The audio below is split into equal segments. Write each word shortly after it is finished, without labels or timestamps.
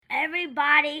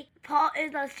everybody, Paul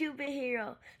is a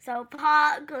superhero, so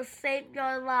Paul could save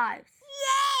your lives.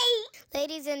 Yay!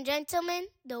 Ladies and gentlemen,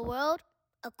 the world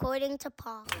according to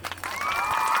Paul.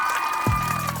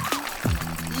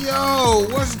 Yo,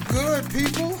 what's good,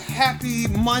 people? Happy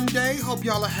Monday. Hope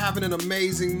y'all are having an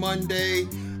amazing Monday.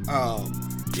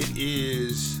 It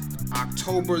is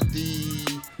October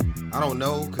I don't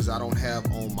know, because I don't have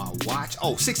on my watch.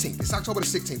 16th. It's October the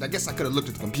 16th. I guess I could have looked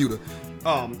at the computer.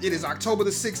 It is October the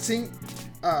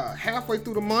 16th. Halfway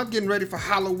through the month, getting ready for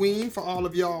Halloween for all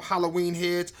of y'all Halloween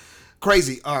heads.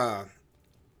 Crazy.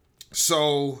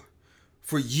 So,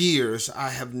 for years, I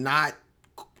have not,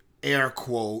 air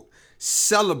quote,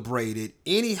 celebrated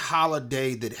any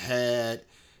holiday that had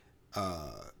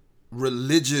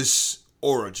religious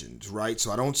origins, right?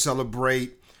 So I don't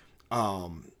celebrate, I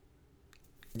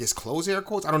guess close air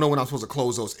quotes. I don't know when I'm supposed to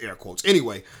close those air quotes.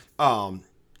 Anyway, don't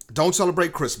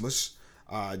celebrate Christmas.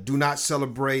 Do not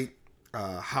celebrate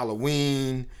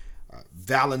Halloween,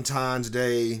 Valentine's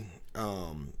Day,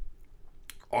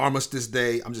 Armistice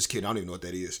Day. I'm just kidding. I don't even know what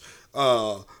that is.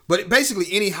 But basically,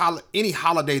 any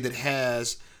holiday that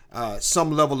has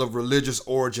some level of religious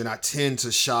origin, I tend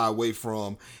to shy away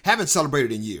from. Haven't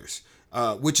celebrated in years.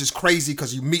 Which is crazy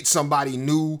because you meet somebody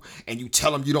new and you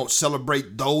tell them you don't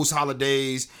celebrate those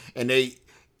holidays, and a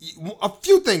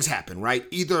few things happen, right?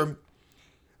 Either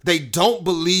they don't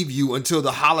believe you until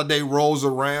the holiday rolls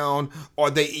around, or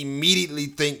they immediately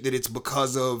think that it's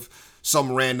because of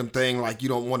some random thing, like you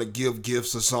don't want to give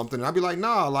gifts or something. And I'd be like,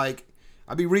 nah, like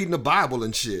I be reading the Bible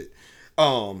and shit.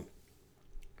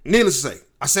 Needless to say,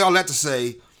 I say all that to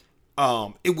say,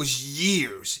 it was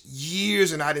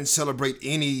years, and I didn't celebrate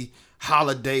any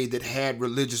holiday that had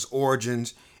religious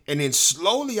origins. And then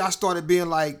slowly I started being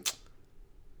like,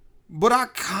 but I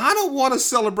kind of want to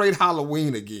celebrate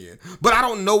Halloween again. But I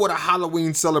don't know what a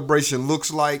Halloween celebration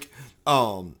looks like.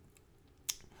 For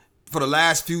the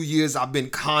last few years, I've been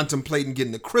contemplating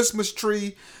getting a Christmas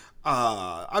tree.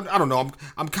 I don't know.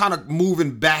 I'm kind of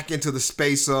moving back into the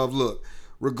space of, look,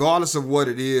 regardless of what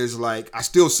it is, like I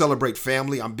still celebrate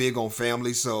family. I'm big on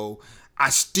family. So I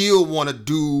still want to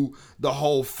do the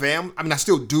whole I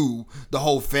still do the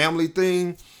whole family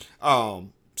thing.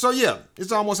 So yeah,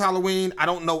 it's almost Halloween. I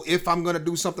don't know if I'm going to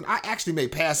do something. I actually may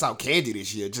pass out candy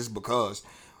this year just because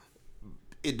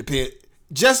it depends.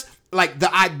 Just like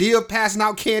the idea of passing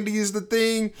out candy is the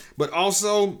thing, but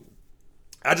also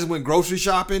I just went grocery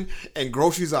shopping and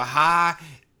groceries are high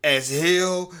as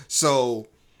hell. So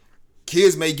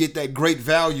kids may get that great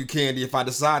value candy if I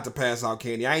decide to pass out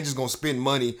candy. I ain't just going to spend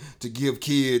money to give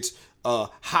kids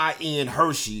high-end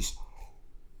Hershey's.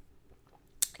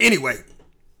 Anyway,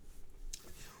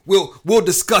 we'll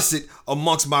discuss it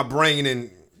amongst my brain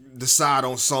and decide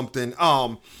on something.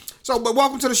 But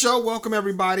welcome to the show. Welcome,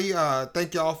 everybody.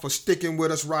 Thank y'all for sticking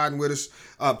with us, riding with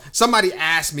us. Somebody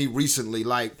asked me recently,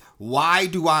 like, why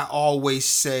do I always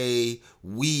say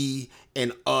we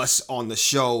and us on the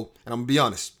show? And I'm going to be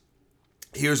honest.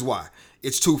 Here's why.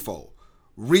 It's twofold.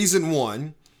 Reason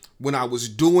one, when I was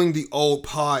doing the old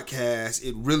podcast,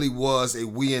 it really was a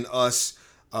we and us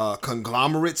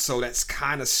conglomerate. So that's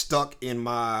kind of stuck in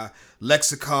my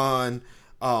lexicon.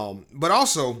 But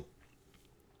also,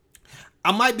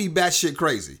 I might be batshit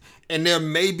crazy. And there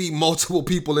may be multiple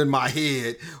people in my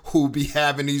head who be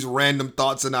having these random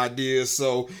thoughts and ideas.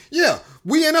 So yeah,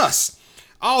 we and us.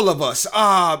 All of us.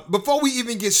 Before we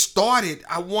even get started,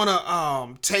 I want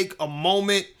to take a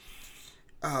moment,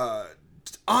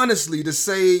 honestly, to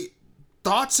say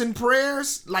thoughts and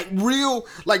prayers. Like real,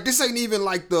 like this ain't even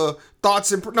like the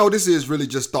thoughts and no, this is really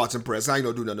just thoughts and prayers. I ain't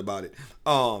gonna do nothing about it.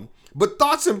 But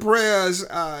thoughts and prayers.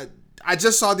 I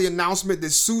just saw the announcement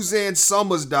that Suzanne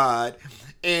Somers died,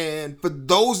 and for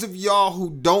those of y'all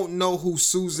who don't know who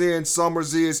Suzanne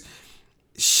Somers is,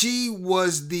 she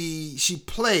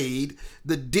played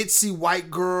the ditzy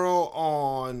white girl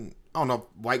on, I don't know if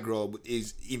white girl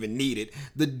is even needed,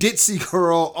 the ditzy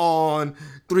girl on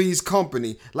Three's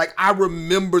Company. Like, I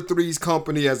remember Three's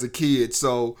Company as a kid.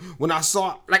 So when I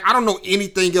saw, like, I don't know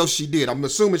anything else she did. I'm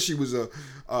assuming she was a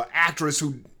actress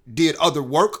who did other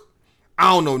work. I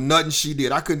don't know nothing she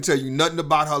did. I couldn't tell you nothing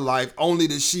about her life, only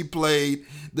that she played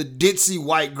the ditzy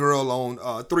white girl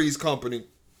on Three's Company.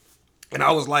 And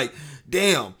I was like,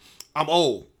 damn, I'm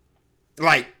old.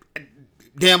 Like,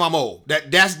 damn, I'm old.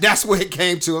 That's where it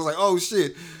came to. I was like, oh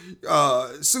shit,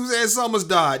 Suzanne Somers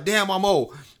died. Damn, I'm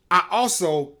old. I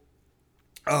also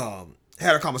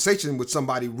had a conversation with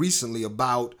somebody recently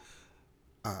about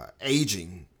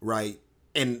aging, right?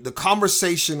 And the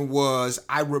conversation was,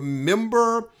 I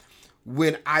remember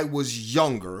when I was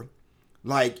younger,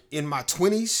 like in my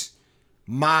 20s,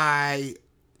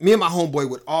 me and my homeboy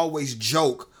would always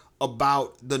joke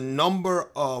about the number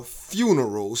of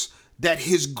funerals that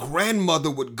his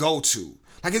grandmother would go to.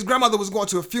 Like his grandmother was going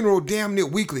to a funeral damn near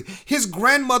weekly. His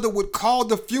grandmother would call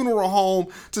the funeral home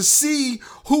to see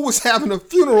who was having a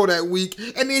funeral that week,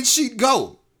 and then she'd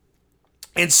go.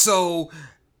 And so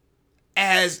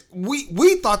as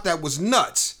we thought that was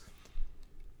nuts.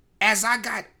 As I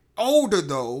got older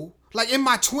though, like in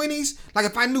my 20s, like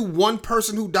if I knew one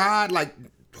person who died, like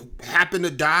happened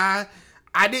to die,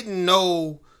 I didn't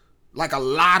know like a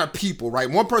lot of people, right?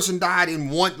 One person died in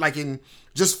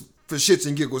just for shits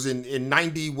and giggles in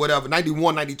 90, whatever,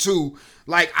 91, 92.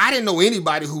 Like I didn't know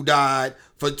anybody who died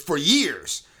for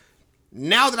years.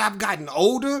 Now that I've gotten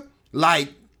older,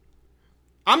 like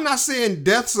I'm not saying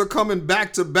deaths are coming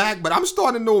back to back, but I'm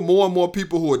starting to know more and more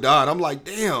people who have died. I'm like,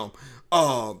 damn,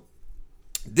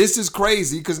 this is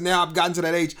crazy because now I've gotten to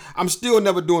that age. I'm still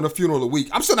never doing a funeral a week.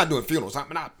 I'm still not doing funerals.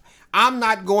 I'm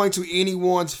not going to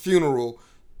anyone's funeral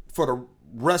for the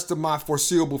rest of my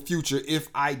foreseeable future if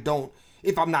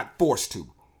I'm not forced to.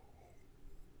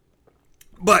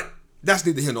 But that's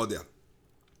neither here nor there.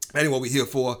 Anyway, we're here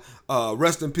for.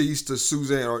 Rest in peace to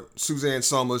Suzanne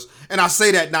Somers. And I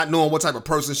say that not knowing what type of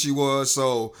person she was.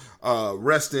 So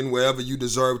rest in wherever you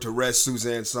deserve to rest,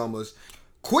 Suzanne Somers.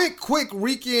 Quick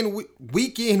weekend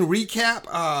recap.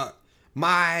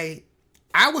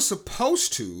 I was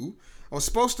supposed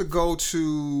to go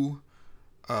to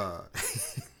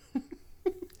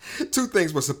two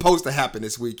things were supposed to happen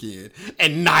this weekend,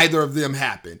 and neither of them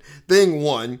happened. Thing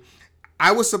one,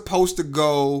 I was supposed to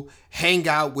go hang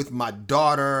out with my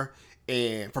daughter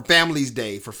and for Family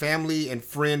Day Family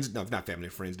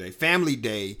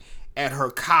Day at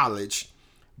her college,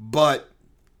 but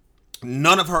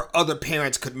none of her other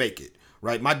parents could make it,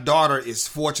 right? My daughter is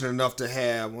fortunate enough to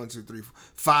have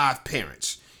 5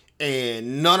 parents,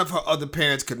 and none of her other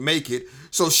parents could make it.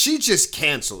 So she just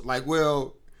canceled. Like,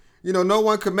 well, no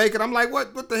one could make it. I'm like,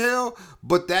 what the hell?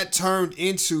 But that turned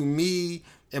into me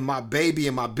and my baby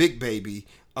and my big baby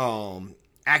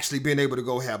actually being able to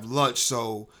go have lunch.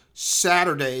 So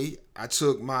Saturday, I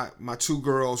took my 2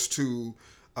 girls to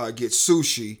get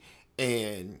sushi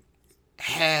and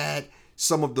had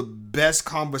some of the best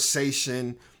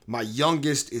conversation. My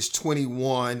youngest is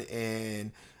 21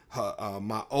 and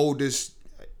my oldest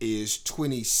is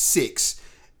 26.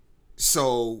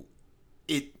 So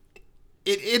it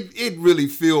really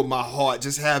filled my heart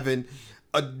just having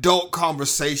adult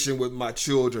conversation with my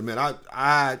children, man.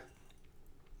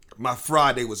 My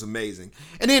Friday was amazing.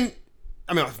 And then,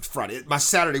 my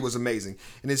Saturday was amazing.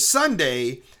 And then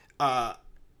Sunday, a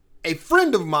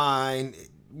friend of mine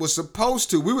we were supposed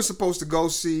to go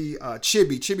see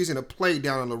Chibi. Chibi's in a play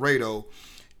down in Laredo.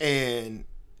 And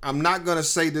I'm not going to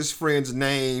say this friend's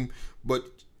name, but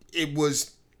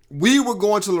we were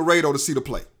going to Laredo to see the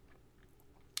play.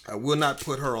 I will not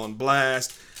put her on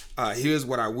blast. Here's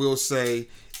what I will say.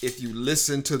 If you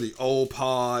listen to the old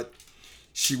pod,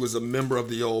 she was a member of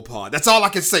the old pod. That's all I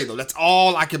can say, though. That's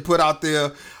all I can put out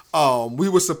there. We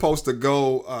were supposed to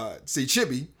go see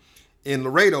Chibi in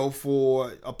Laredo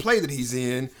for a play that he's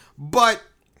in, but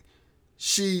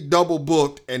she double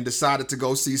booked and decided to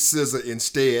go see SZA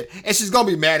instead. And she's going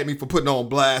to be mad at me for putting her on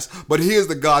blast, but here's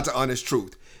the God to honest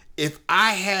truth. If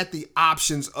I had the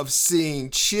options of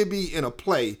seeing Chibi in a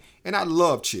play, and I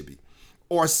love Chibi,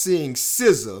 or seeing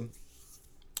SZA,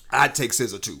 I'd take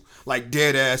SZA too. Like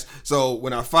dead ass. So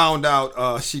when I found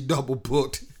out she double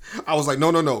booked, I was like,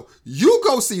 no. You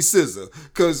go see SZA.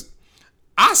 Because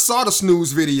I saw the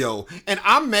snooze video, and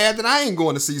I'm mad that I ain't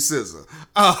going to see SZA.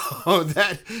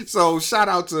 So shout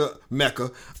out to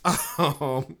Mecca.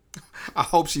 I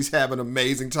hope she's having an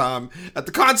amazing time at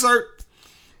the concert.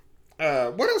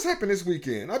 What else happened this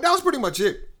weekend? That was pretty much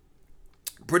it.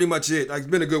 It's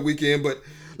been a good weekend, but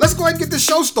let's go ahead and get this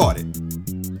show started.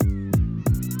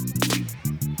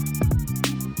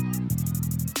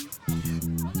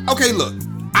 Okay, look,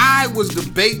 I was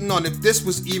debating on if this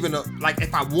was even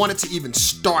if I wanted to even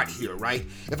start here, right?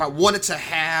 If I wanted to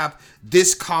have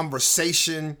this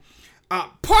conversation,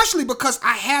 partially because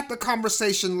I had the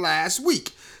conversation last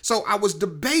week. So I was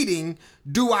debating,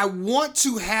 do I want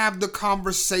to have the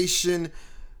conversation,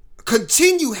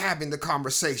 continue having the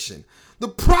conversation? The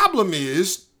problem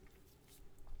is,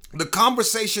 the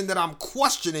conversation that I'm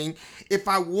questioning if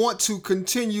I want to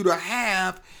continue to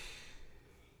have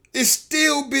is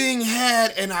still being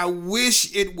had, and I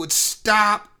wish it would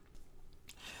stop.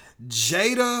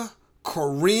 Jada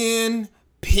Corinne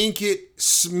Pinkett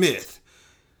Smith.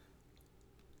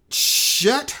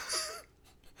 Shut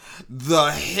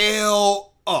the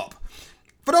hell up.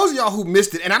 For those of y'all who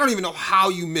missed it, and I don't even know how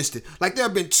you missed it, like there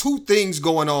have been 2 things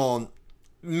going on,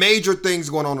 major things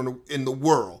going on in the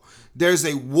world. there's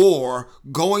a war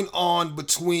going on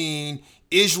between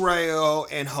Israel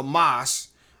and Hamas,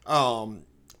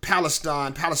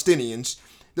 Palestinians.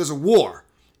 There's a war.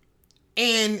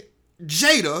 And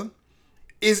Jada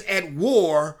is at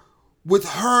war with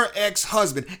her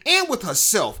ex-husband and with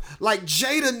herself. Like,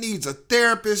 Jada needs a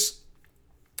therapist.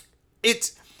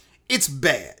 It's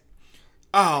bad.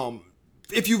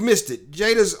 If you've missed it,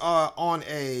 Jada's on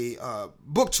a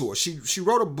book tour. She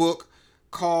wrote a book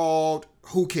called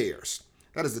Who Cares?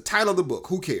 That is the title of the book,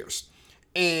 Who Cares?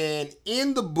 And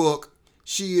in the book,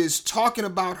 she is talking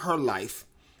about her life.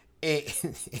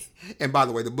 And by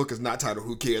the way, the book is not titled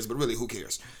Who Cares, but really, who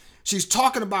cares? She's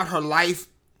talking about her life.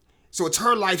 So it's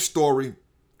her life story.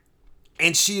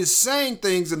 And she is saying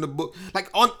things in the book.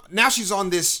 Now she's on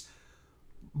this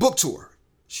book tour.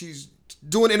 She's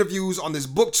doing interviews on this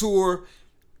book tour.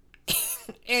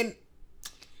 And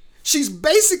she's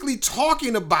basically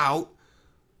talking about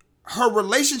her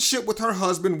relationship with her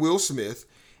husband, Will Smith,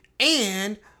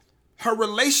 and her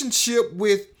relationship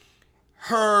with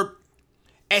her,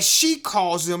 as she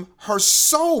calls him, her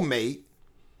soulmate,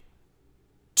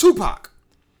 Tupac.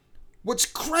 What's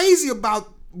crazy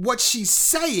about what she's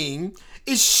saying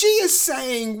is she is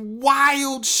saying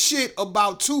wild shit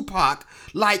about Tupac.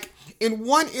 Like, in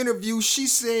one interview, she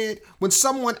said, when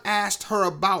someone asked her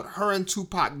about her and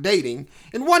Tupac dating,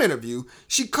 in one interview,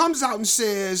 she comes out and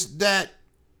says that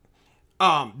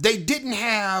they didn't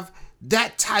have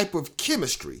that type of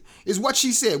chemistry, is what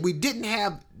she said. We didn't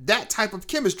have that type of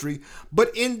chemistry,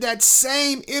 but in that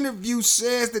same interview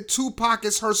says that Tupac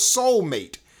is her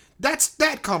soulmate. That's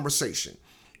that conversation.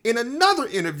 In another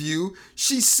interview,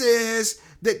 she says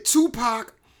that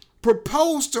Tupac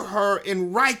proposed to her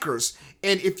in Rikers.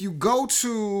 And if you go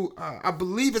to, I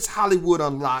believe it's Hollywood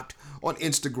Unlocked on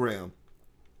Instagram,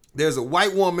 there's a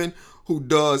white woman who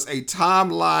does a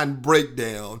timeline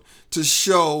breakdown to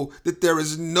show that there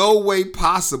is no way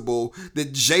possible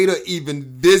that Jada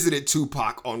even visited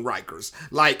Tupac on Rikers.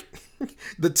 Like,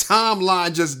 the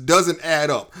timeline just doesn't add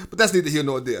up. But that's neither here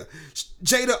nor there.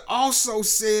 Jada also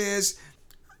says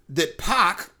that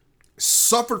Pac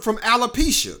suffered from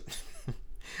alopecia.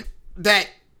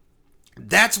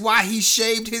 That's why he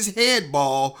shaved his head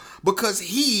bald, because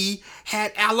he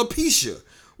had alopecia.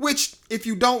 Which, if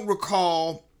you don't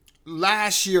recall,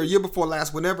 last year before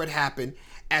last, whenever it happened,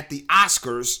 at the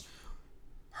Oscars,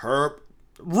 her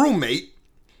roommate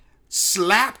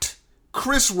slapped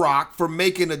Chris Rock for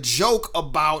making a joke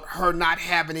about her not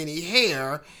having any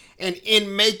hair. And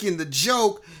in making the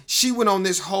joke, she went on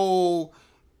this whole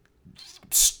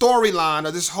storyline,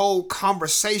 or this whole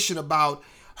conversation about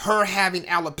her having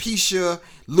alopecia,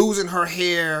 losing her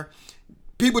hair.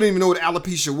 People didn't even know what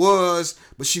alopecia was,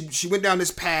 but she went down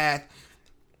this path.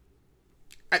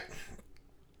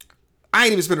 I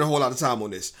ain't even spending a whole lot of time on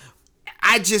this.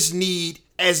 I just need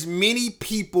as many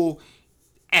people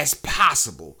as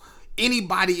possible.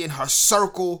 Anybody in her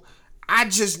circle. I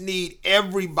just need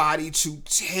everybody to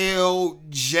tell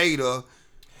Jada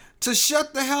to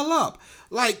shut the hell up.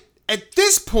 Like, at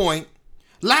this point,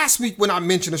 last week when I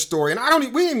mentioned a story, and I'm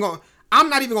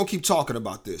not even gonna keep talking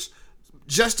about this,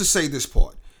 just to say this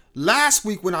part. Last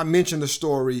week when I mentioned the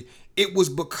story, it was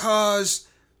because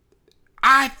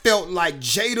I felt like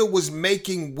Jada was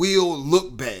making Will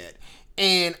look bad.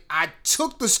 And I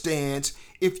took the stance,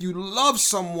 if you love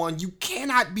someone, you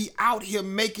cannot be out here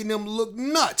making them look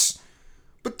nuts.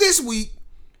 But this week,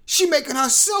 she making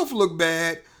herself look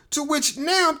bad, to which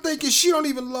now I'm thinking she don't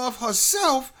even love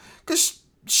herself, because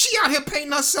she out here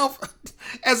painting herself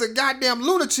as a goddamn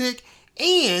lunatic.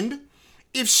 And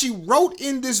if she wrote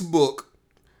in this book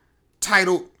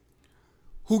titled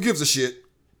Who Gives a Shit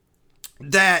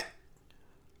that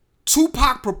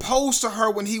Tupac proposed to her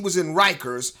when he was in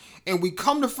Rikers, and we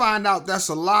come to find out that's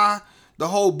a lie, the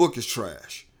whole book is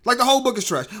trash. Like, the whole book is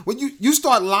trash. When you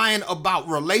start lying about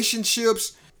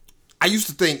relationships, I used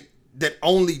to think that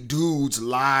only dudes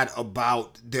lied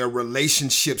about their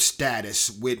relationship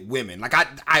status with women. Like,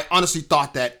 I honestly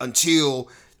thought that until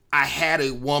I had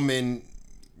a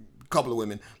couple of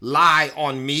women, lie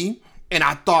on me. And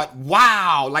I thought,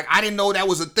 wow, like, I didn't know that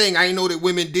was a thing. I didn't know that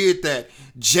women did that.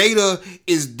 Jada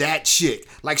is that chick.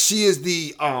 Like, she is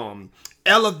the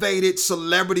elevated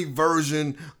celebrity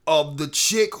version of the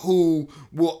chick who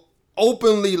will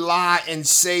openly lie and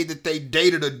say that they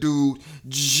dated a dude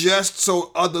just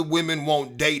so other women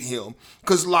won't date him.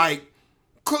 Because, like,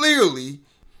 clearly,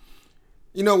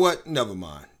 you know what? Never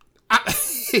mind.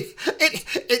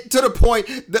 To the point,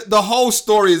 the whole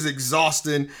story is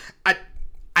exhausting.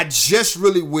 I just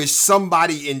really wish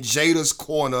somebody in Jada's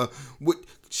corner would.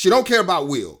 She don't care about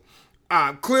Will.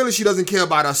 Clearly, she doesn't care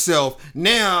about herself.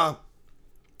 Now,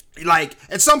 Like,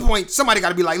 at some point, somebody got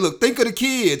to be like, look, think of the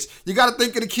kids. You got to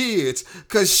think of the kids.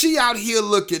 Because she out here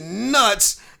looking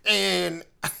nuts. And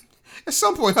at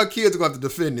some point, her kids are going to have to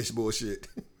defend this bullshit.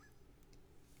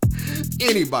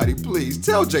 Anybody, please,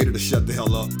 tell Jada to shut the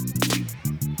hell up.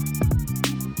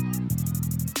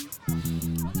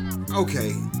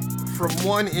 Okay, from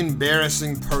one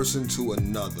embarrassing person to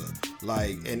another.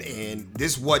 Like, and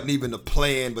this wasn't even a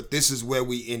plan, but this is where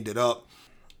we ended up.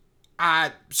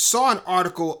 I saw an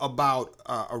article about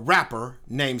a rapper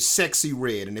named Sexy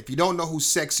Red. And if you don't know who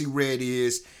Sexy Red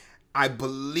is, I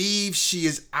believe she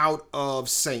is out of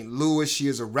St. Louis. She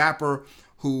is a rapper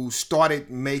who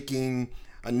started making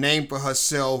a name for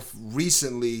herself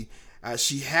recently.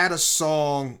 She had a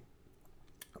song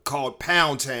called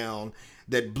Pound Town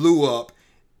that blew up.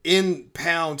 In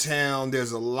Pound Town,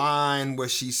 there's a line where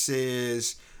she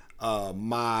says,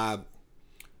 my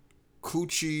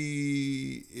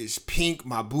coochie is pink,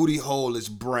 my booty hole is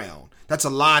brown. That's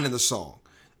a line in the song.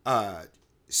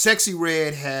 Sexy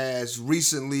Red has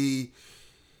recently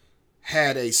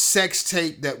had a sex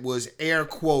tape that was air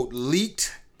quote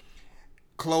leaked,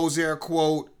 close air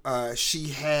quote. She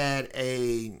had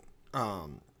a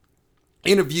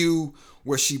interview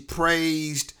where she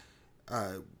praised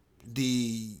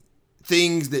the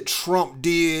things that Trump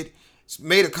did.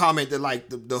 Made a comment that like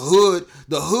the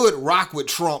hood rock with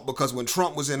Trump because when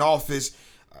Trump was in office,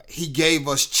 he gave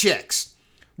us checks,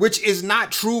 which is not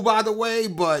true, by the way,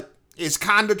 but it's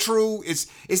kind of true.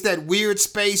 It's that weird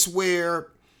space where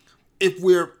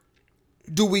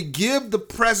do we give the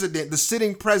president, the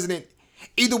sitting president,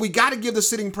 either we got to give the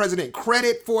sitting president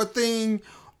credit for a thing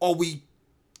or we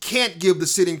can't give the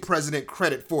sitting president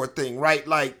credit for a thing, right?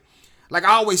 Like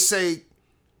I always say,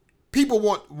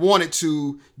 people wanted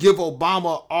to give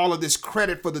Obama all of this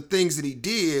credit for the things that he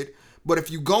did, but if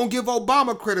you gonna give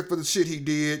Obama credit for the shit he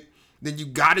did, then you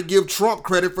gotta give Trump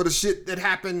credit for the shit that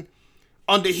happened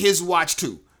under his watch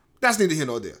too. That's neither here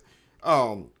nor there.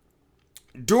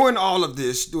 During all of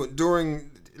this, during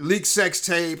leaked sex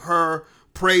tape, her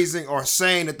praising or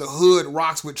saying that the hood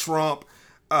rocks with Trump,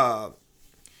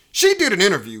 she did an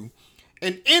interview,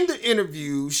 and in the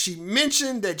interview, she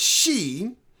mentioned that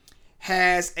she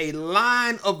has a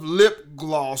line of lip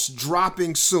gloss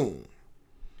dropping soon.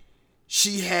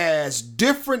 She has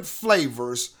different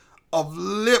flavors of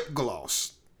lip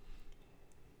gloss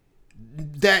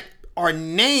that are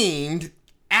named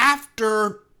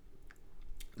after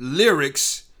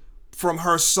lyrics from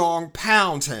her song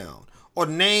Pound Town or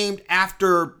named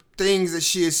after things that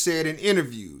she has said in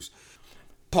interviews.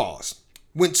 Pause.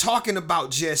 When talking about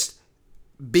just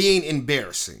being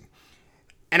embarrassing,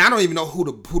 and I don't even know who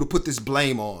to put this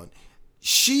blame on.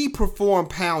 She performed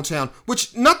Pound Town,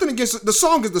 which nothing against the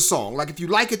song is the song. Like if you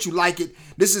like it, you like it.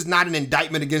 This is not an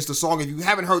indictment against the song. If you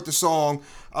haven't heard the song,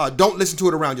 don't listen to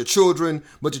it around your children,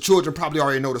 but your children probably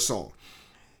already know the song.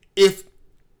 If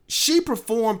she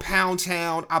performed Pound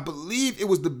Town, I believe it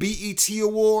was the BET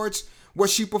Awards where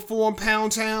she performed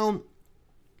Pound Town.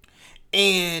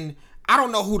 And I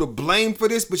don't know who to blame for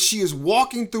this, but she is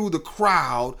walking through the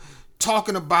crowd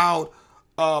talking about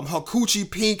her coochie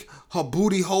pink, her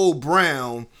booty hole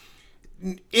brown,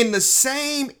 in the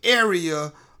same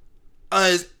area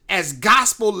as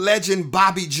gospel legend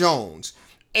Bobby Jones.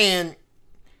 And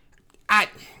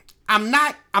I'm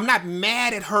not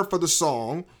mad at her for the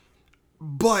song,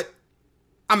 but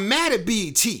I'm mad at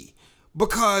BET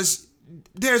because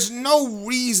there's no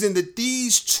reason that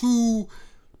these two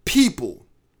people,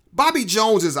 Bobby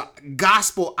Jones is a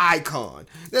gospel icon.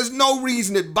 There's no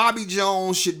reason that Bobby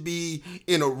Jones should be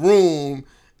in a room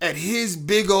at his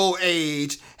big old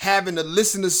age having to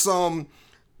listen to some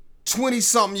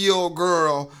 20-something-year-old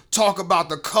girl talk about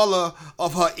the color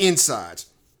of her insides.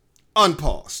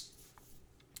 Unpaused.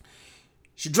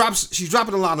 She's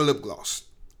dropping a lot of lip gloss.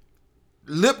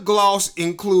 Lip gloss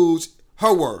includes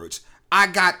her words. I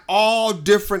got all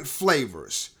different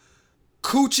flavors.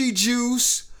 Coochie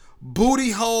juice, booty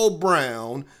hole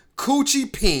brown,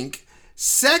 coochie pink,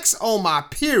 sex on my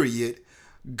period,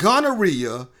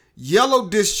 gonorrhea, yellow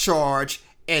discharge,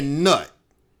 and nut.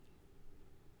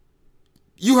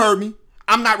 You heard me.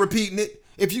 I'm not repeating it.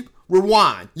 If you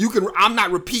rewind, I'm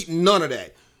not repeating none of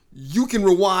that. You can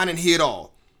rewind and hear it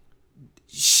all.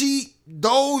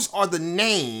 Those are the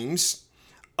names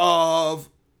of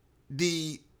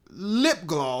the lip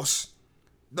gloss,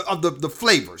 of the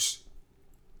flavors.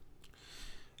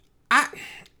 I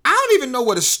don't even know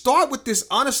where to start with this,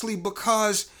 honestly,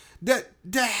 because there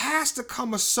has to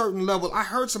come a certain level. I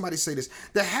heard somebody say this.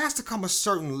 There has to come a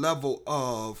certain level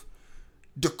of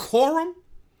decorum.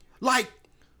 Like,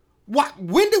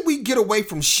 When did we get away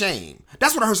from shame?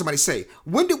 That's what I heard somebody say.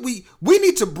 When did we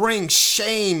need to bring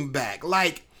shame back?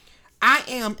 Like, I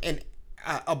am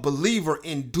a believer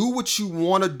in do what you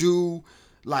want to do,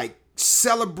 like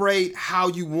celebrate how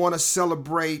you want to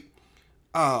celebrate,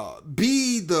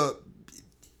 be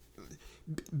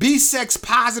sex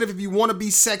positive if you want to be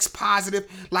sex positive.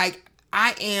 Like,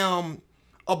 I am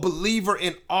a believer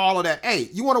in all of that. Hey,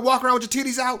 you want to walk around with your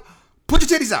titties out? Put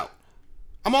your titties out.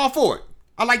 I'm all for it.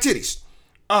 I like titties.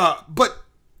 But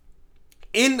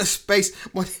in the space,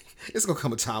 it's going to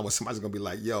come a time when somebody's going to be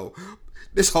like, yo,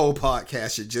 this whole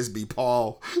podcast should just be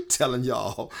Paul telling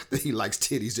y'all that he likes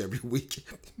titties every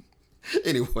weekend.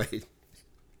 Anyway,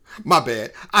 my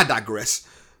bad. I digress.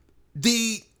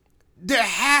 There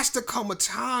has to come a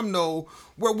time, though,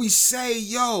 where we say,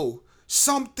 yo,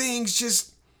 some things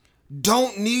just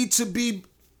don't need to be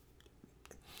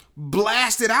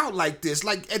blasted out like this.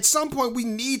 Like, at some point, we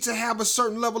need to have a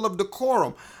certain level of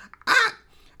decorum.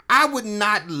 I would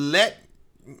not let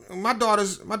my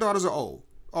daughters are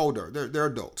older. They're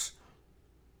adults.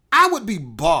 I would be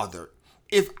bothered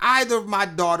if either of my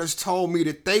daughters told me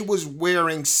that they was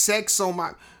wearing sex on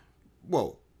my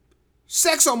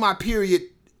period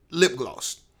lip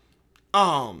gloss.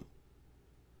 I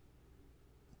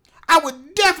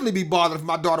would definitely be bothered if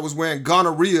my daughter was wearing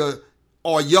gonorrhea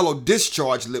or yellow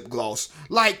discharge lip gloss.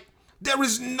 Like, there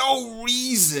is no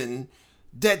reason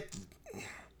that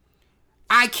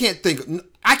I can't think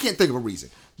of a reason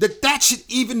that should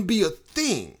even be a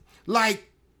thing. Like,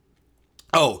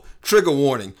 oh, trigger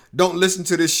warning. Don't listen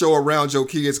to this show around your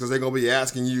kids because they're going to be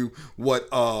asking you what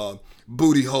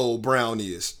booty hole brown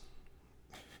is.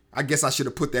 I guess I should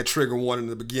have put that trigger warning in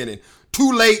the beginning.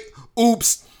 Too late.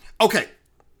 Oops. Okay.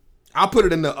 I'll put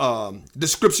it in the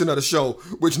description of the show,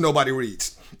 which nobody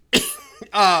reads.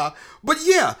 But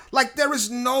yeah, like, there is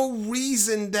no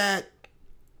reason that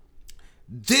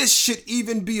this should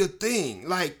even be a thing.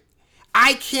 Like,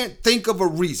 I can't think of a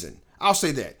reason. I'll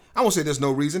say that. I won't say there's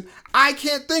no reason. I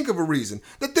can't think of a reason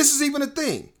that this is even a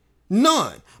thing.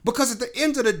 None. Because at the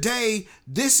end of the day,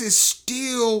 this is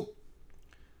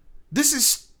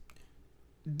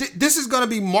going to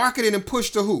be marketed and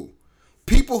pushed to who?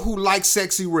 People who like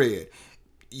sexy red.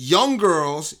 Young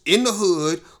girls in the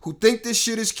hood who think this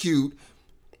shit is cute.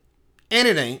 And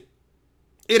it ain't.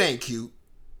 It ain't cute.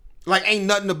 Like, ain't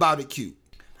nothing about it cute.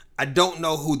 I don't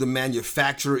know who the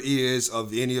manufacturer is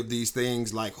of any of these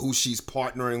things, like who she's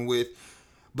partnering with.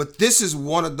 But this is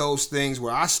one of those things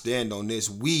where I stand on this.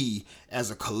 We,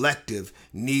 as a collective,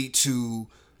 need to,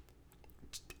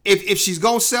 if she's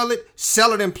going to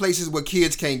sell it in places where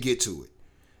kids can't get to it.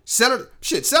 Sell it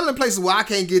in places where I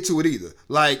can't get to it either.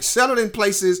 Like, sell it in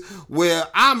places where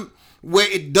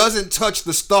it doesn't touch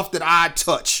the stuff that I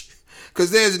touch.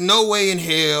 Because there's no way in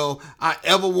hell I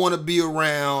ever want to be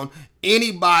around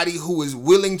anybody who is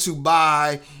willing to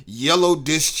buy yellow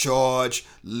discharge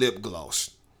lip gloss.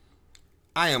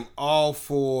 I am all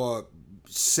for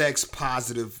sex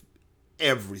positive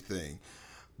everything.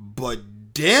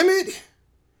 But damn it,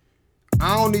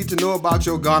 I don't need to know about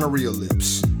your gonorrhea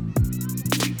lips.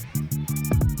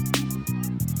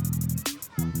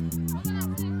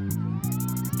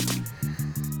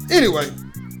 Anyway,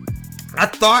 I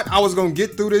thought I was going to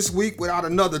get through this week without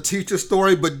another teacher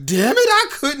story, but damn it, I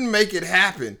couldn't make it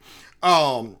happen.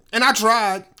 And I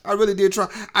tried. I really did try.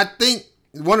 I think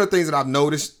one of the things that I've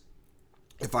noticed,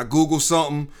 if I Google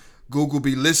something, Google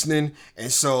be listening.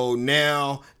 And so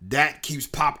now that keeps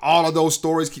all of those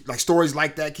stories, stories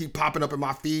like that keep popping up in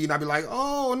my feed. And I'd be like,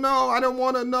 oh no, I don't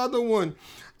want another one.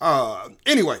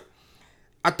 Anyway,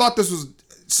 I thought this was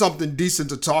something decent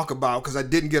to talk about because I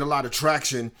didn't get a lot of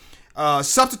traction.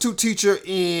 Substitute teacher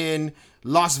in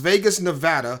Las Vegas,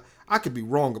 Nevada. I could be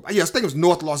wrong. Yes, I think it was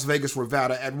North Las Vegas,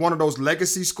 Nevada, at one of those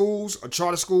legacy schools, a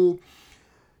charter school.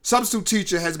 Substitute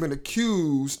teacher has been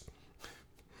accused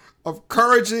of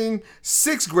encouraging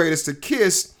sixth graders to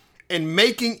kiss and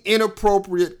making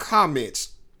inappropriate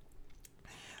comments.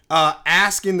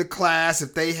 Asking the class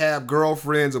if they have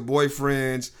girlfriends or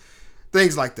boyfriends,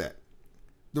 things like that.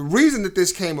 The reason that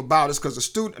this came about is because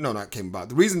the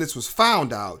reason this was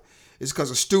found out is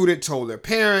because a student told their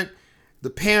parent, the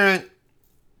parent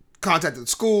contacted the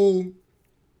school.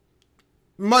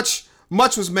 Much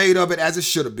was made of it, as it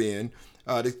should have been.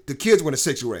 The kids were in the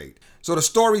sixth grade. So the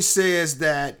story says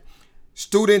that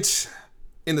students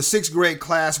in the sixth grade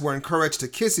class were encouraged to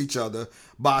kiss each other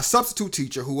by a substitute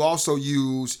teacher who also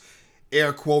used,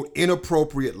 air quote,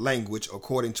 inappropriate language,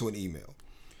 according to an email.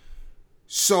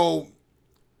 So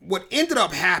what ended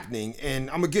up happening, and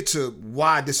I'm going to get to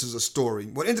why this is a story.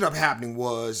 What ended up happening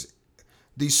was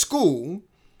the school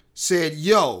said,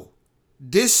 yo,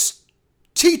 this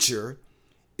teacher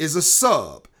is a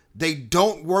sub. They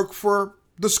don't work for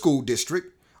the school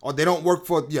district, or they don't work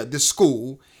for the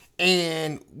school,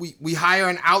 and we hire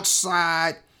an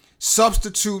outside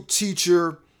substitute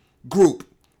teacher group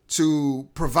to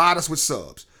provide us with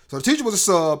subs. So the teacher was a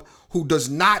sub who does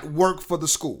not work for the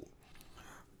school.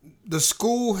 The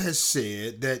school has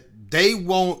said that they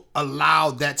won't allow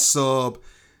that sub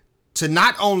to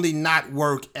not only not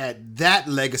work at that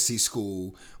Legacy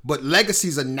school, but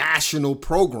Legacy's a national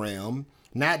program,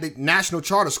 national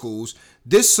charter schools.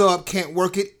 This sub can't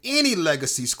work at any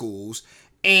Legacy schools,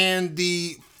 and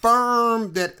the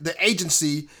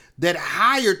agency that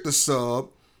hired the sub,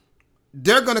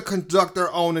 they're going to conduct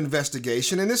their own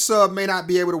investigation, and this sub may not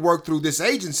be able to work through this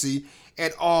agency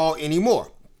at all anymore.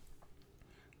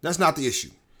 That's not the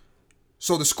issue.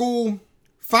 So the school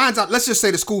finds out, let's just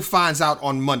say the school finds out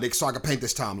on Monday, so I can paint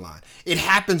this timeline. It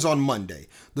happens on Monday.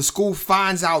 The school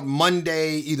finds out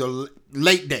Monday, either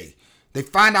late day. They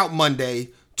find out Monday.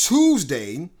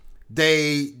 Tuesday,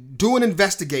 they do an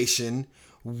investigation.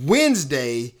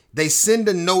 Wednesday, they send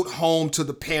a note home to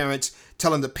the parents,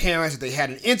 telling the parents that they had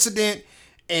an incident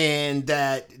and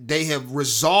that they have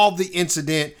resolved the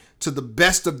incident to the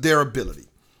best of their ability.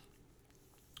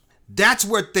 That's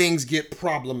where things get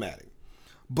problematic,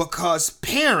 because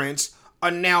parents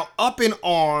are now up in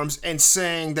arms and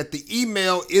saying that the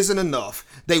email isn't enough.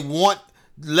 They want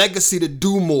Legacy to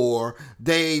do more.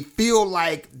 They feel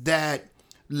like that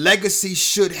Legacy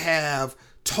should have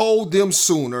told them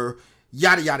sooner,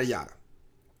 yada, yada, yada.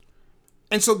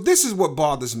 And so this is what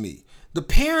bothers me. The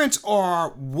parents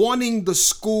are wanting the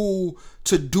school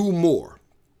to do more,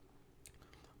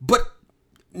 but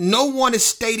no one is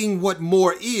stating what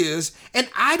more is, and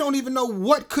I don't even know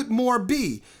what could more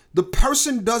be. The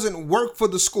person doesn't work for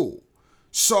the school.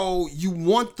 So you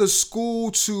want the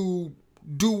school to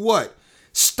do what?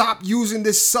 Stop using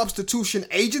this substitution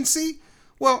agency?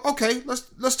 Well, okay,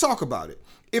 let's talk about it.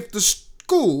 If the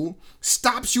school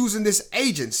stops using this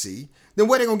agency, then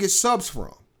where are they going to get subs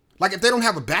from? Like, if they don't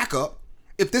have a backup,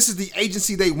 if this is the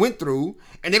agency they went through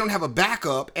and they don't have a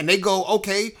backup and they go,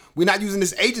 okay, we're not using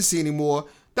this agency anymore,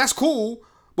 that's cool,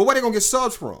 but where are they going to get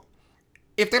subs from?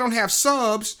 If they don't have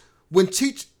subs,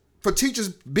 for teachers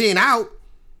being out,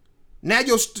 now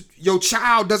your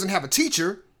child doesn't have a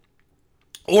teacher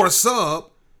or a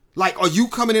sub. Like, are you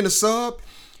coming in a sub?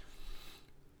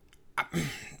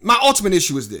 My ultimate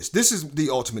issue is this. This is the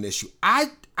ultimate issue. I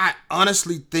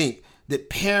honestly think that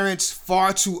parents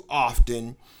far too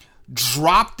often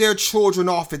drop their children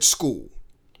off at school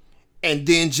and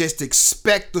then just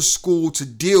expect the school to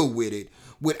deal with it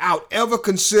without ever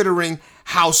considering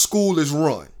how school is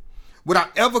run,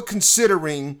 without ever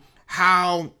considering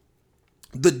how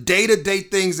the day-to-day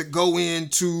things that go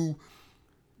into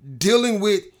dealing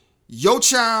with your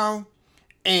child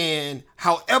and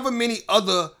however many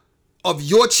other of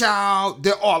your child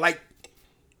there are. Like,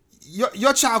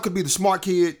 your child could be the smart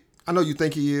kid. I know you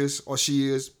think he is or she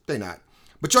is. They're not.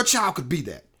 But your child could be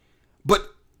that. But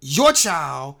your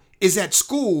child is at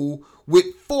school with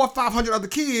 400 or 500 other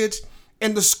kids,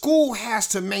 and the school has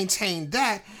to maintain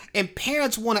that. And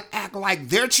parents want to act like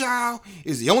their child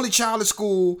is the only child at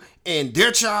school, and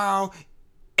their child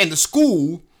and the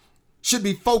school should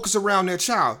be focused around their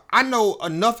child. I know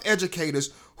enough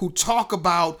educators who talk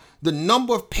about the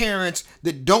number of parents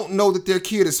that don't know that their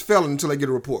kid is failing until they get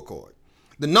a report card.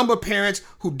 The number of parents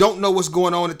who don't know what's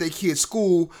going on at their kid's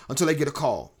school until they get a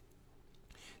call.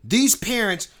 These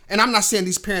parents, and I'm not saying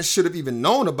these parents should have even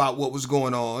known about what was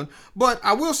going on, but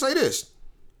I will say this.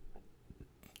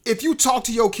 If you talk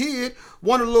to your kid,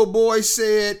 one of the little boys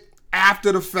said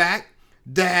after the fact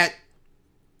that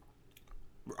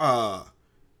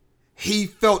he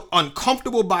felt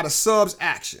uncomfortable by the sub's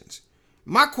actions.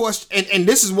 My question, and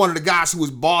this is one of the guys who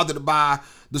was bothered by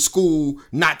the school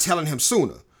not telling him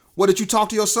sooner. Well, did you talk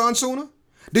to your son sooner?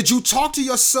 Did you talk to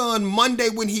your son Monday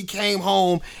when he came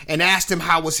home and asked him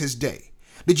how was his day?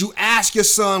 Did you ask your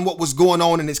son what was going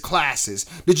on in his classes?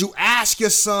 Did you ask your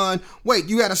son, wait,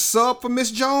 you had a sub for Miss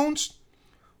Jones?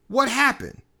 What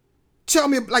happened? Tell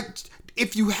me, like,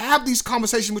 if you have these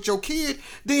conversations with your kid,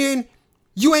 then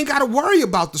you ain't got to worry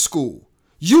about the school.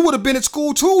 You would have been at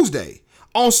school Tuesday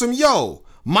on some, yo,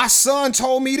 my son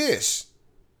told me this.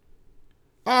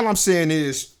 All I'm saying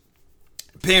is,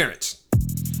 parents,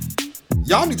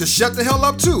 y'all need to shut the hell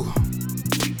up too.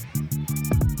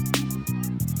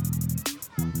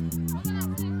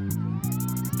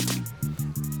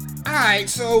 All right,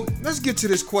 so let's get to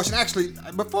this question. Actually,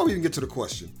 before we even get to the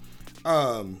question,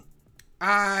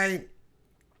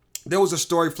 there was a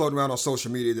story floating around on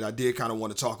social media that I did kind of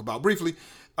want to talk about briefly.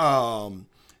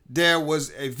 There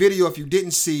was a video, if you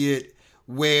didn't see it,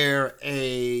 where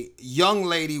a young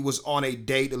lady was on a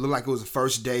date. It looked like it was a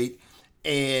first date.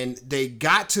 And they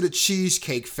got to the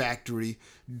Cheesecake Factory.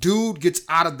 Dude gets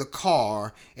out of the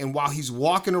car, and while he's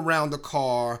walking around the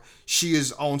car, she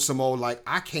is on some old like,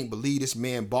 I can't believe this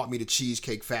man bought me the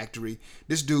Cheesecake Factory.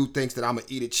 This dude thinks that I'm gonna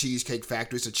eat at Cheesecake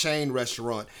Factory. It's a chain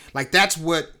restaurant. Like, that's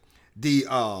what the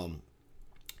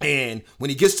and when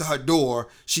he gets to her door,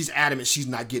 she's adamant she's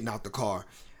not getting out the car.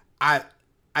 I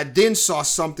then saw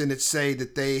something that say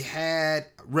that they had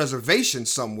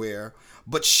reservations somewhere,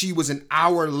 but she was an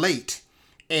hour late.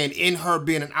 And in her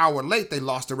being an hour late, they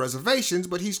lost the reservations,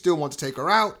 but he still wanted to take her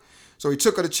out. So he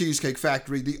took her to Cheesecake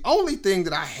Factory. The only thing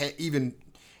that I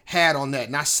had on that,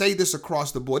 and I say this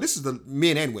across the board, this is the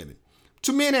men and women,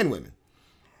 to men and women.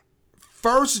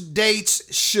 First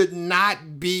dates should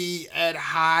not be at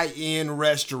high-end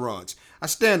restaurants. I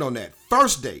stand on that.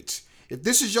 First dates. If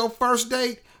this is your first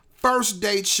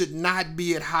dates should not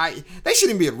be at they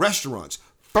shouldn't be at restaurants.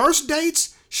 First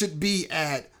dates should be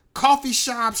at coffee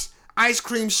shops, ice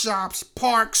cream shops,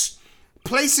 parks,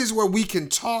 places where we can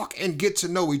talk and get to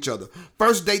know each other.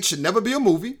 First date should never be a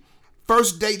movie.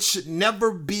 First date should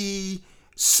never be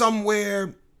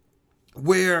somewhere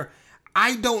where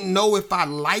I don't know if I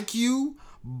like you,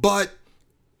 but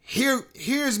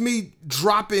here's me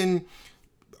dropping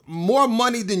more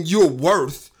money than you're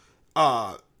worth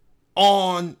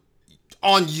on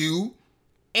you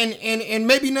and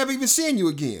maybe never even seeing you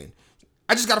again.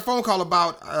 I just got a phone call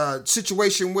about a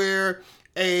situation where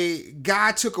a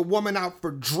guy took a woman out for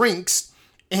drinks,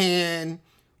 and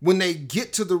when they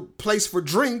get to the place for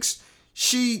drinks,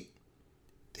 he's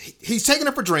taking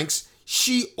her for drinks.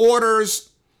 She orders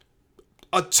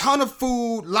a ton of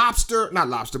food,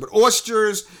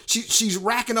 oysters. She's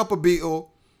racking up a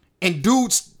bill, and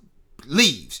dude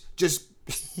leaves. Just,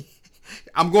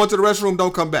 I'm going to the restroom,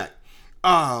 don't come back.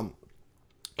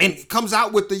 And it comes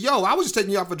out with I was just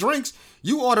taking you out for drinks.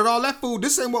 You ordered all that food.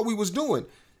 This ain't what we was doing.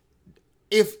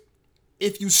 If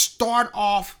you start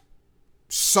off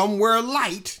somewhere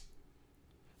light,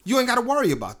 you ain't got to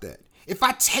worry about that. If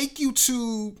I take you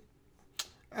to,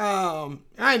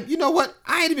 you know what?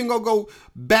 I ain't even gonna go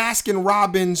Baskin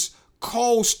Robbins,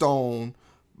 Cold Stone,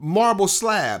 marble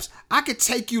slabs. I could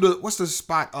take you to, what's the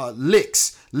spot?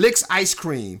 Licks ice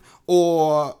cream,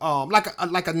 or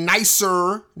like a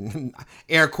nicer,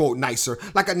 air quote nicer,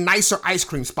 like a nicer ice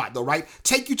cream spot though, right?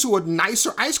 Take you to a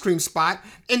nicer ice cream spot,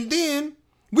 and then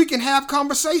we can have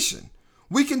conversation.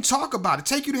 We can talk about it.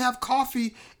 Take you to have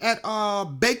coffee at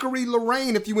Bakery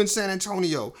Lorraine if you in San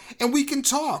Antonio, and we can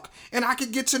talk, and I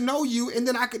could get to know you, and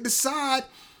then I could decide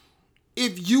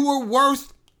if you were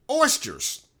worth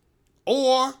oysters,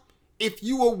 or if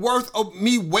you were worth of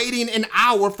me waiting an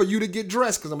hour for you to get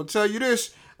dressed. Because I'm going to tell you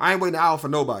this, I ain't waiting an hour for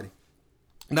nobody.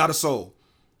 Not a soul.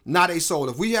 Not a soul.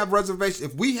 If we have reservations,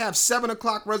 if we have 7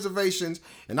 o'clock reservations,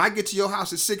 and I get to your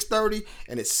house at 6:30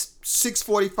 and it's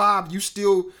 6:45,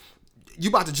 you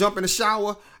about to jump in the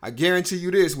shower, I guarantee you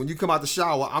this, when you come out the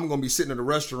shower, I'm going to be sitting in a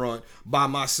restaurant by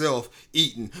myself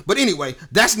eating. But anyway,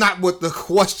 that's not what the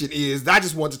question is. I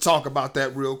just want to talk about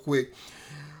that real quick.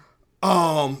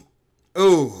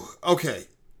 Okay.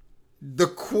 The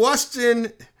question,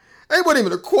 it wasn't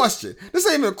even a question. This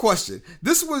ain't even a question.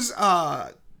 This was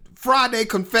Friday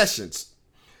Confessions.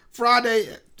 Friday,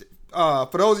 for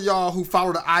those of y'all who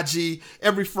follow the IG,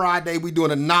 every Friday we do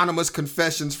an anonymous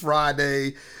Confessions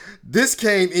Friday. This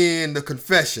came in the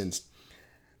confessions.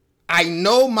 I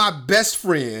know my best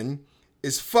friend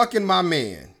is fucking my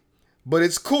man, but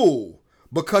it's cool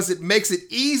because it makes it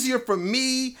easier for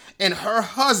me and her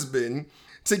husband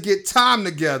to get time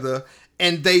together,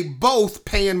 and they both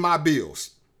paying my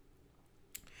bills.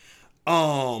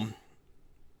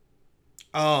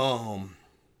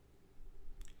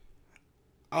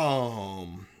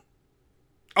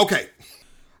 Okay.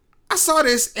 I saw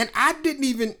this and I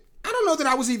don't know that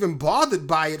I was even bothered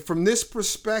by it from this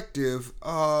perspective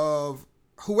of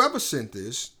whoever sent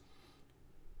this.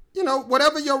 You know,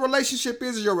 whatever your relationship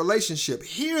is your relationship.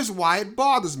 Here's why it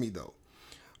bothers me though.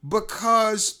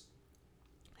 Because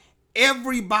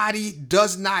everybody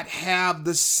does not have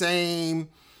the same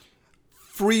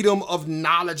freedom of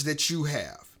knowledge that you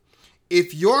have.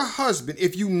 If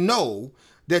you know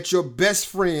that your best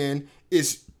friend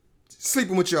is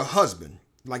sleeping with your husband,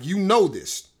 like you know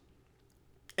this,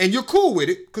 and you're cool with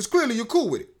it, because clearly you're cool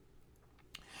with it,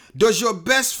 does your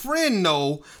best friend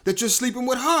know that you're sleeping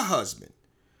with her husband?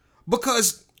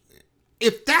 Because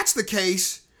if that's the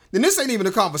case, then this ain't even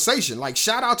a conversation. Like,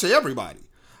 shout out to everybody.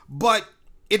 But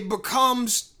it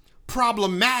becomes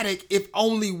problematic if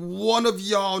only one of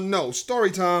y'all know.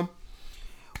 Story time.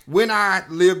 When I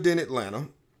lived in Atlanta,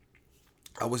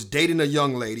 I was dating a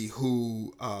young lady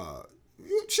who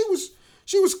she was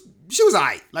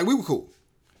alright. Like, we were cool.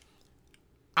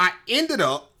 I ended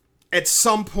up at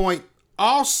some point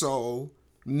also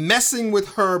messing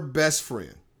with her best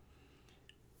friend.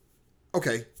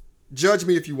 Okay, judge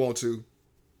me if you want to.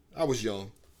 I was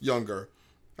younger.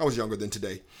 I was younger than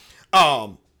today.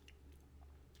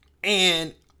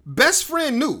 And best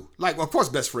friend knew. Like, of course,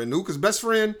 best friend knew, because best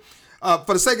friend, for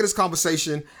the sake of this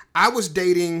conversation, I was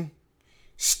dating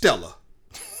Stella.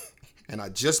 And I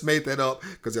just made that up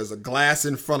because there's a glass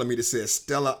in front of me that says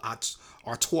Stella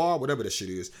Artois, whatever that shit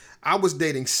is. I was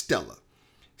dating Stella.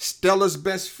 Stella's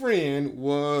best friend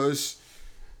was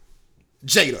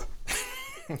Jada.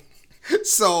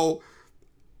 So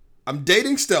I'm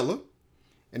dating Stella,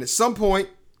 and at some point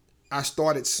I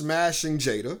started smashing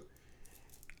Jada.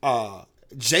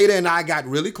 Jada and I got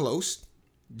really close.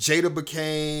 Jada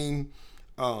became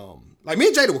like, me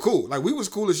and Jada were cool. Like, we was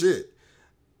cool as shit.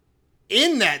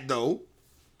 In that, though,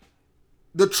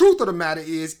 the truth of the matter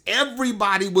is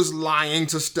everybody was lying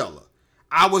to Stella.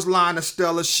 I was lying to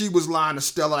Stella. She was lying to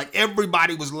Stella. Like,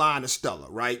 everybody was lying to Stella,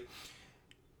 right?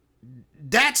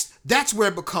 That's where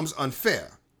it becomes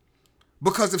unfair.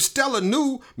 Because if Stella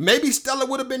knew, maybe Stella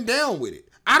would have been down with it.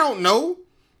 I don't know.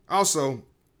 Also,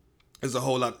 there's a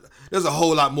whole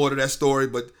lot more to that story,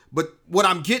 but what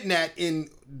I'm getting at in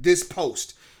this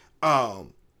post,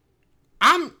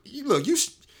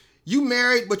 you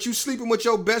married, but you sleeping with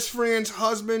your best friend's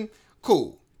husband.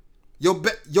 Cool.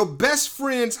 Your best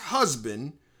friend's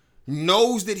husband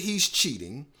knows that he's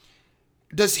cheating.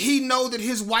 Does he know that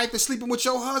his wife is sleeping with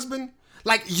your husband?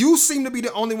 Like, you seem to be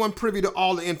the only one privy to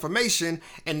all the information,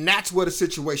 and that's where the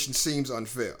situation seems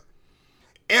unfair.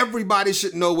 Everybody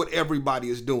should know what everybody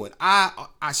is doing. I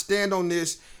stand on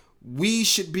this. We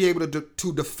should be able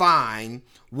to define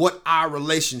what our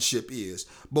relationship is,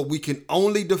 but we can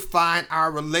only define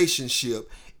our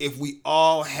relationship if we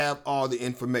all have all the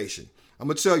information. I'm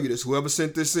going to tell you this, whoever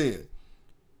sent this in.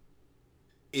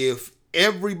 If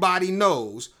everybody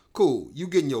knows, cool, you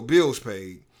getting your bills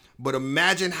paid, but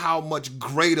imagine how much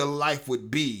greater life would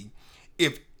be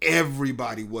if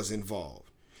everybody was involved.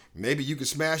 Maybe you can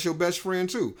smash your best friend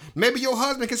too. Maybe your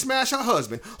husband can smash her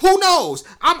husband. Who knows?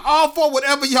 I'm all for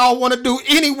whatever y'all want to do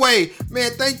anyway.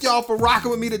 Man, thank y'all for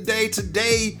rocking with me today.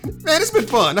 Man, it's been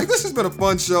fun. Like, this has been a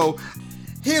fun show.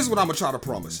 Here's what I'm going to try to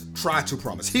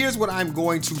promise. Here's what I'm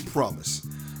going to promise.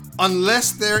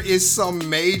 Unless there is some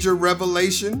major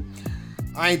revelation,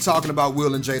 I ain't talking about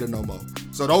Will and Jada no more.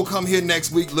 So don't come here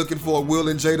next week looking for a Will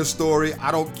and Jada story.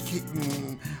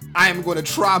 I am going to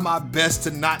try my best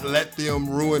to not let them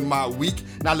ruin my week.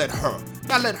 Not let her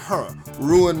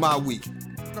ruin my week.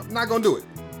 I'm not going to do it.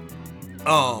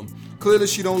 Clearly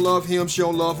she don't love him. She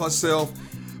don't love herself.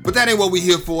 But that ain't what we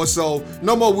here for. So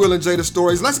no more Will and Jada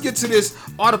stories. Let's get to this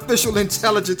artificial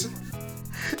intelligence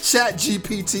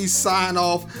ChatGPT sign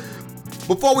off.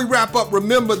 Before we wrap up,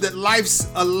 remember that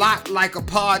life's a lot like a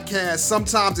podcast.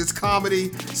 Sometimes it's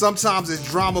comedy, sometimes it's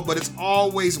drama, but it's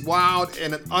always wild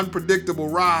and an unpredictable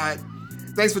ride.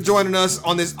 Thanks for joining us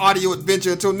on this audio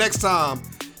adventure. Until next time,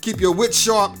 keep your wits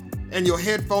sharp and your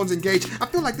headphones engaged. I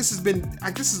feel like this is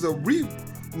a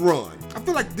rerun. I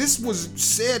feel like this was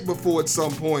said before at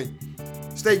some point.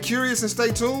 Stay curious and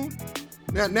stay tuned.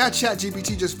 Now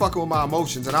ChatGPT just fucking with my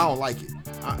emotions, and I don't like it.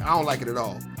 I don't like it at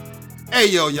all. Hey,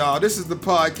 y'all, this is the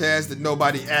podcast that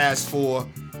nobody asked for.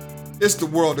 It's the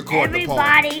world according to Paul.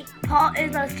 Everybody, Paul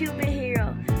is a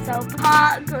superhero, so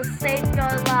Paul could save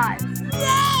your lives.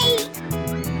 Yay!